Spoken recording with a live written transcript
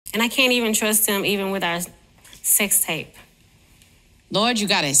And I can't even trust him even with our sex tape. Lord, you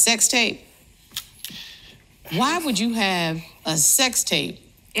got a sex tape? Why would you have a sex tape?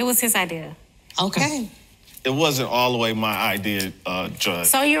 It was his idea. Okay. It wasn't all the way my idea, Judge.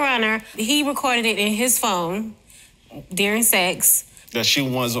 So, Your Honor, he recorded it in his phone during sex. That she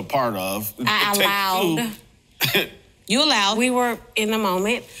was a part of. I allowed. You allowed. We were in the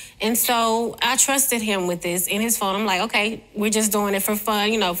moment. And so I trusted him with this in his phone. I'm like, okay, we're just doing it for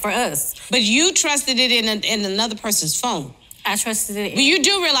fun, you know, for us. But you trusted it in another person's phone. I trusted it. But you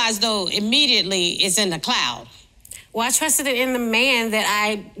do realize, though, immediately it's in the cloud. Well, I trusted it in the man that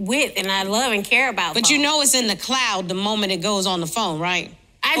I with and I love and care about. But you know it's in the cloud the moment it goes on the phone, right?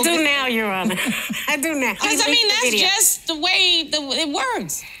 I do now, Your Honor. I do now. Because, I mean, that's just the way it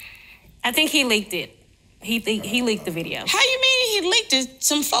works. I think he leaked it. He leaked the video. How you mean he leaked it?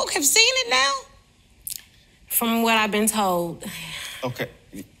 Some folk have seen it now? From what I've been told. Okay.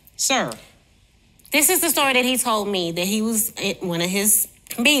 Sir. This is the story that he told me, that he was at one of his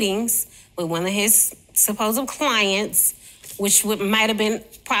meetings with one of his supposed clients, which might have been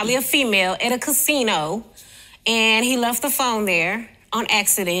probably a female, at a casino. And he left the phone there on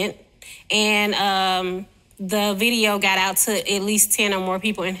accident. And the video got out to at least 10 or more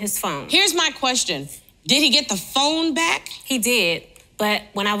people in his phone. Here's my question. Did he get the phone back? He did. But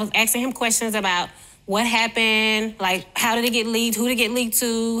when I was asking him questions about what happened, like how did it get leaked, who did it get leaked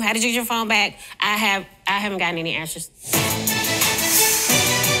to, how did you get your phone back, I haven't gotten any answers.